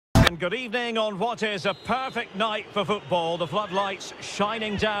and good evening on what is a perfect night for football. The floodlights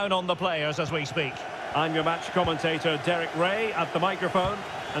shining down on the players as we speak. I'm your match commentator Derek Ray at the microphone,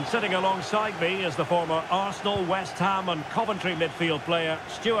 and sitting alongside me is the former Arsenal, West Ham and Coventry midfield player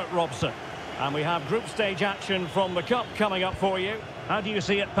Stuart Robson. And we have group stage action from the Cup coming up for you. How do you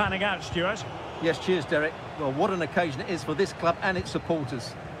see it panning out, Stuart? Yes, cheers, Derek. Well, what an occasion it is for this club and its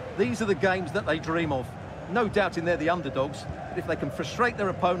supporters. These are the games that they dream of. No doubting they're the underdogs, but if they can frustrate their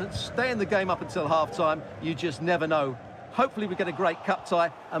opponents, stay in the game up until half-time, you just never know. Hopefully we get a great cup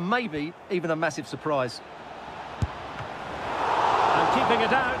tie and maybe even a massive surprise. And keeping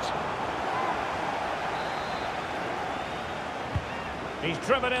it out. He's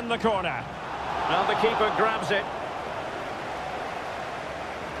driven in the corner. Now the keeper grabs it.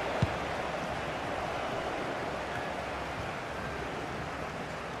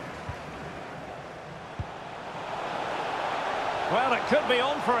 Well, it could be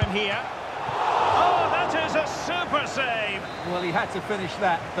on for him here. Oh, that is a super save. Well, he had to finish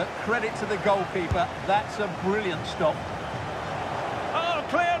that, but credit to the goalkeeper. That's a brilliant stop. Oh,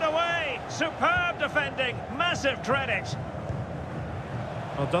 cleared away. Superb defending. Massive credit.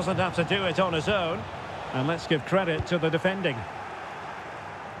 Well, doesn't have to do it on his own. And let's give credit to the defending.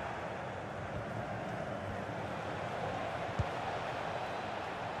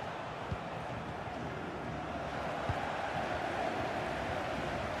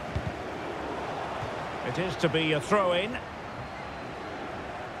 It is to be a throw-in.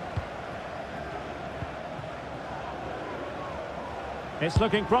 It's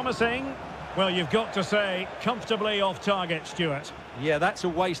looking promising. Well, you've got to say, comfortably off target, Stuart. Yeah, that's a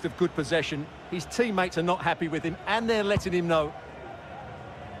waste of good possession. His teammates are not happy with him, and they're letting him know.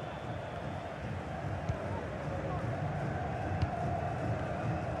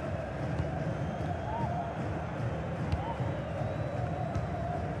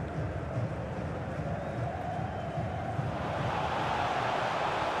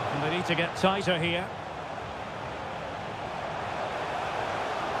 And they need to get tighter here.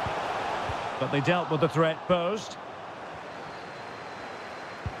 But they dealt with the threat posed.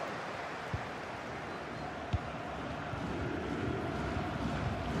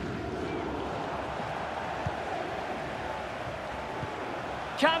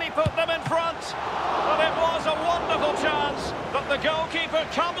 Can he put them in front? Well, it was a wonderful chance, but the goalkeeper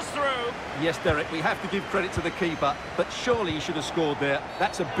comes through. Yes, Derek, we have to give credit to the keeper, but surely he should have scored there.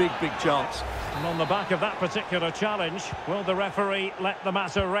 That's a big, big chance. And on the back of that particular challenge, will the referee let the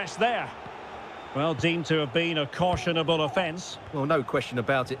matter rest there? Well, deemed to have been a cautionable offence. Well, no question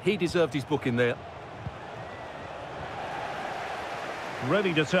about it. He deserved his booking there.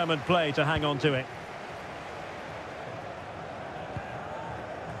 Really determined play to hang on to it.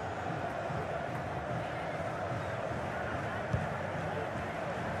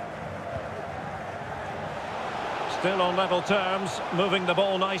 Still on level terms, moving the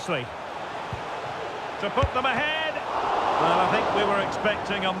ball nicely. To put them ahead. Well, I think we were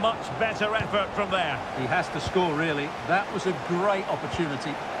expecting a much better effort from there. He has to score, really. That was a great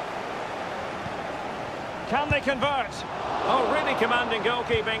opportunity. Can they convert? Oh, really commanding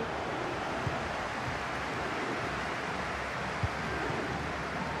goalkeeping.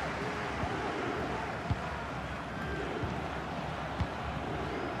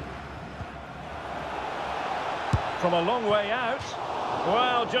 From a long way out.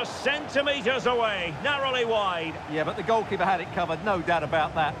 Well, just centimetres away, narrowly wide. Yeah, but the goalkeeper had it covered, no doubt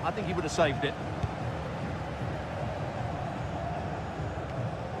about that. I think he would have saved it.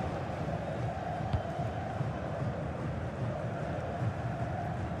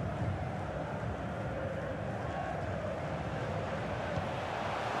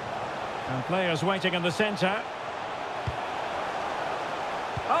 And players waiting in the centre.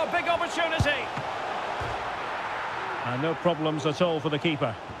 Oh, big opportunity. And no problems at all for the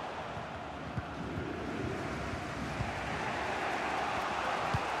keeper.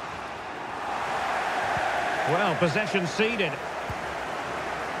 Well, possession ceded.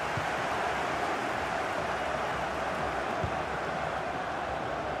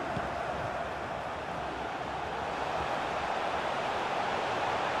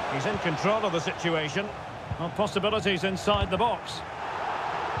 He's in control of the situation. Well, possibilities inside the box.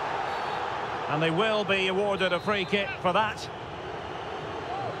 And they will be awarded a free kick for that.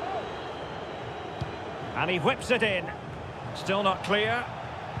 And he whips it in. Still not clear.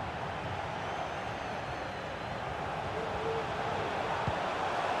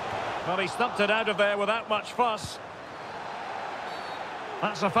 Well, he stumped it out of there without much fuss.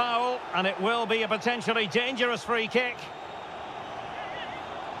 That's a foul, and it will be a potentially dangerous free kick.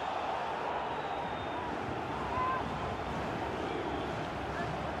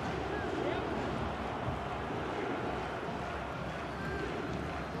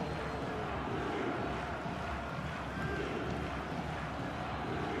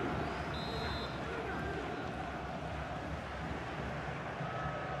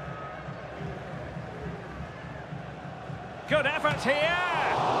 good effort here.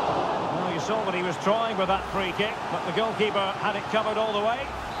 Well, you saw what he was trying with that free kick, but the goalkeeper had it covered all the way.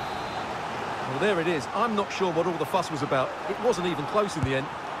 Well, there it is. I'm not sure what all the fuss was about. It wasn't even close in the end.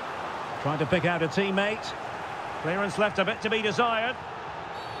 Trying to pick out a teammate. Clearance left a bit to be desired.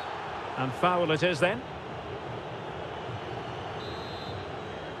 And foul it is then.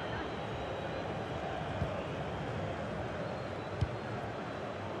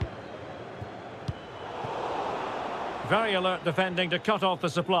 Very alert defending to cut off the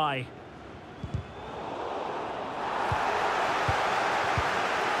supply.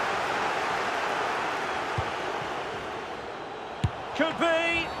 Could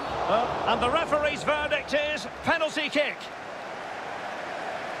be. And the referee's verdict is penalty kick.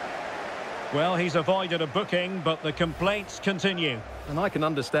 Well, he's avoided a booking, but the complaints continue. And I can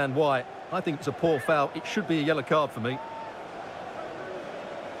understand why. I think it's a poor foul. It should be a yellow card for me.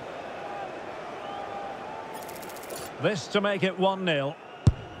 This to make it 1-0.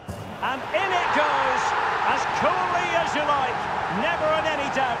 And in it goes, as coolly as you like. Never in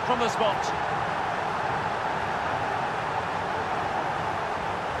any doubt from the spot.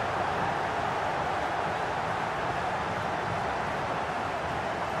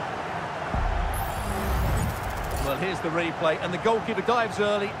 Well, here's the replay, and the goalkeeper dives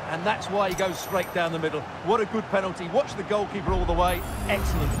early, and that's why he goes straight down the middle. What a good penalty. Watch the goalkeeper all the way.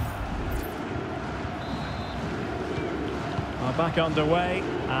 Excellent. Back underway,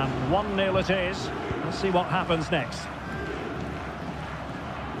 and 1-0 it is. Let's see what happens next.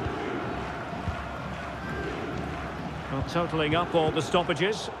 Well, totalling up all the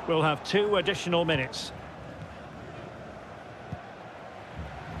stoppages, we'll have 2 additional minutes.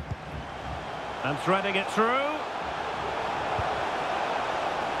 And threading it through.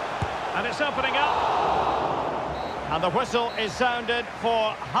 And it's opening up. And the whistle is sounded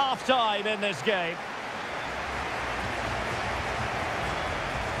for half-time in this game.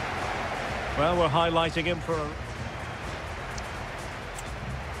 Well, we're highlighting him for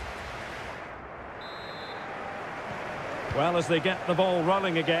Well, as they get the ball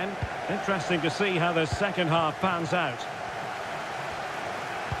rolling again, interesting to see how the second half pans out.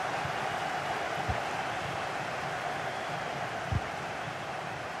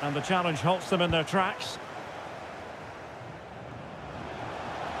 And the challenge halts them in their tracks.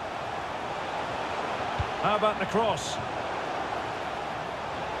 How about the cross?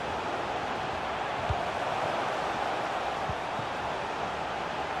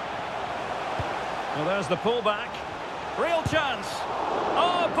 Well, there's the pullback. Real chance.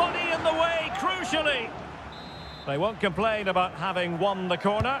 Oh, body in the way, crucially. They won't complain about having won the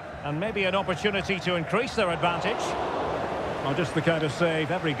corner, and maybe an opportunity to increase their advantage. Well, just the kind of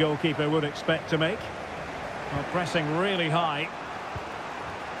save every goalkeeper would expect to make. Well, pressing really high.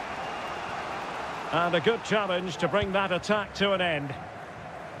 And a good challenge to bring that attack to an end.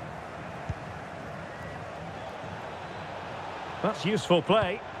 That's useful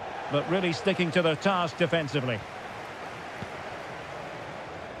play, but really sticking to their task defensively.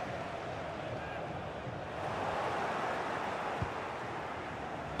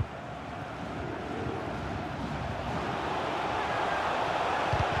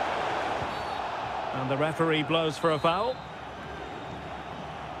 And the referee blows for a foul.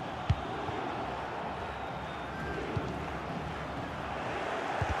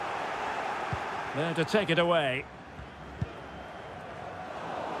 There to take it away.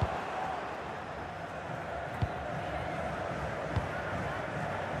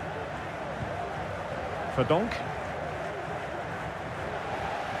 VERDONK.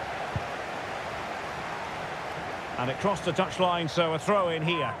 And it crossed the touchline, so a throw in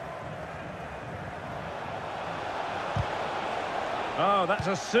here. Oh, that's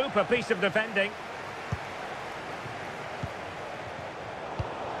a super piece of defending.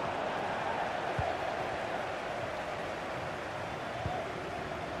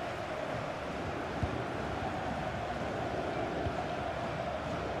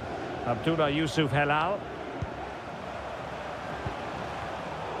 Abdullah Yusuf Helal.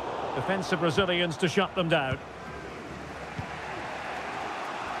 Defensive Brazilians to shut them down.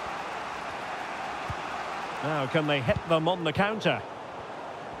 Now, can they hit them on the counter?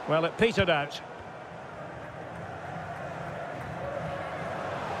 Well, it petered out.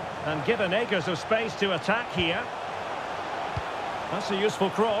 And given acres of space to attack here. That's a useful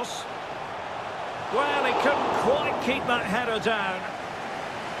cross. Well, he couldn't quite keep that header down.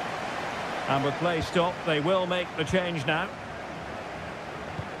 And with play stopped, they will make the change now.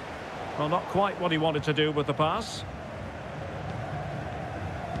 Well, not quite what he wanted to do with the pass.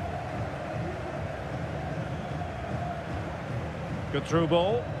 Good through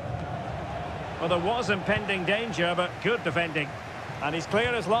ball. Well, there was impending danger, but good defending. And he's clear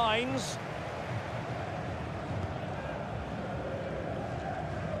as lines.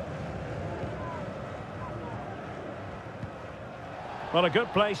 Well, a good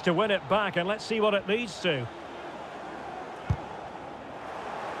place to win it back, and let's see what it leads to.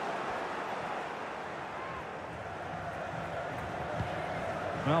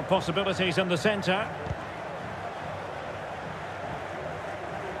 Well, possibilities in the centre.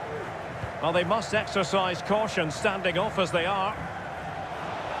 Well, they must exercise caution standing off as they are.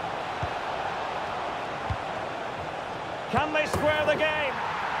 Can they square the game?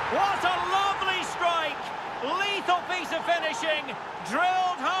 What a lovely strike! Lethal piece of finishing,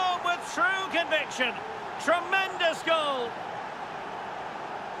 drilled home with true conviction. Tremendous goal.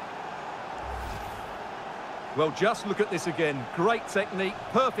 Well, just look at this again. Great technique,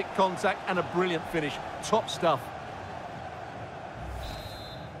 perfect contact, and a brilliant finish. Top stuff.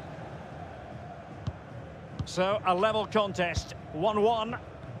 So, a level contest, 1-1.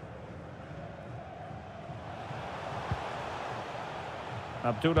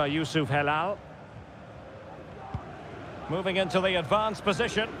 Abdullah Yusuf Helal. Moving into the advanced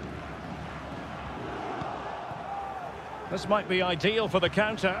position. This might be ideal for the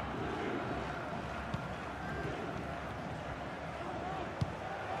counter.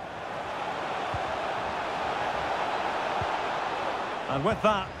 And with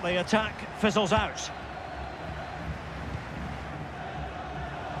that, the attack fizzles out.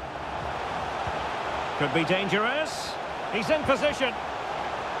 Could be dangerous. He's in position.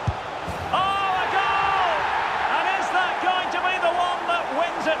 Oh, a goal! And is that going to be the one that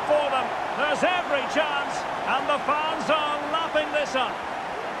wins it for them? There's every chance, and the fans are lapping this up.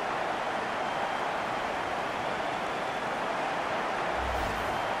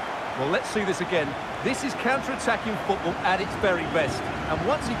 Well, let's see this again. This is counter-attacking football at its very best. And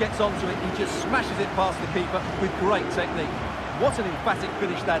once he gets onto it, he just smashes it past the keeper with great technique. What an emphatic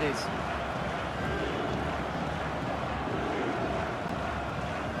finish that is.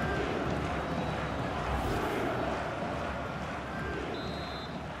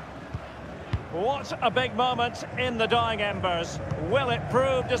 What a big moment in the dying embers. Will it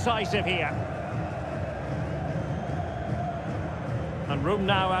prove decisive here? And room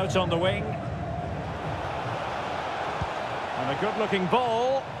now out on the wing. And a good-looking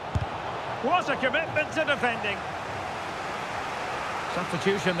ball. What a commitment to defending.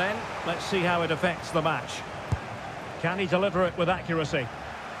 Substitution then. Let's see how it affects the match. Can he deliver it with accuracy?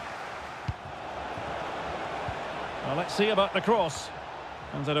 Well, let's see about the cross.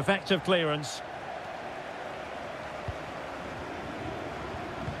 And an effective clearance.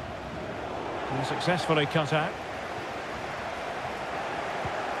 And successfully cut out.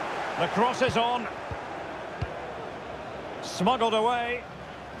 The cross is on. Smuggled away.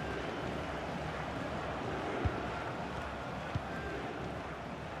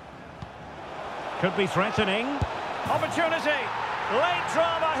 Could be threatening. Opportunity. Late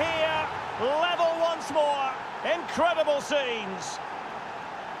drama here. Level once more. Incredible scenes.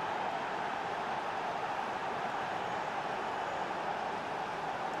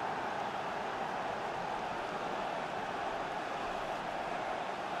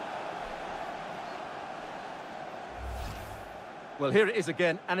 Well, here it is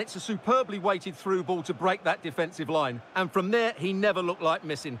again, and it's a superbly weighted through ball to break that defensive line. And from there, he never looked like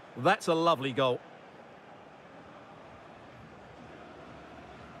missing. That's a lovely goal.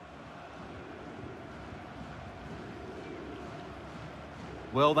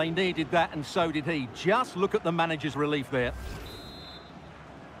 Well, they needed that, and so did he. Just look at the manager's relief there.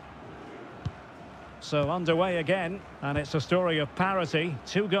 So underway again, and it's a story of parity.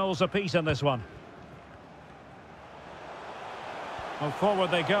 2 goals apiece in this one. Well, forward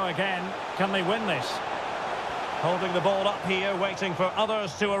they go again. Can they win this? Holding the ball up here, waiting for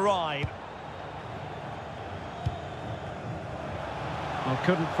others to arrive. Well,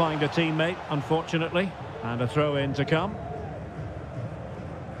 couldn't find a teammate, unfortunately. And a throw-in to come.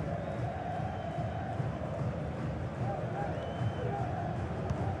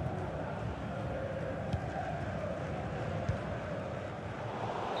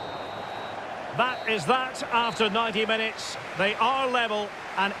 That is that after 90 minutes. They are level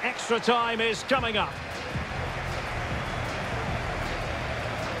and extra time is coming up.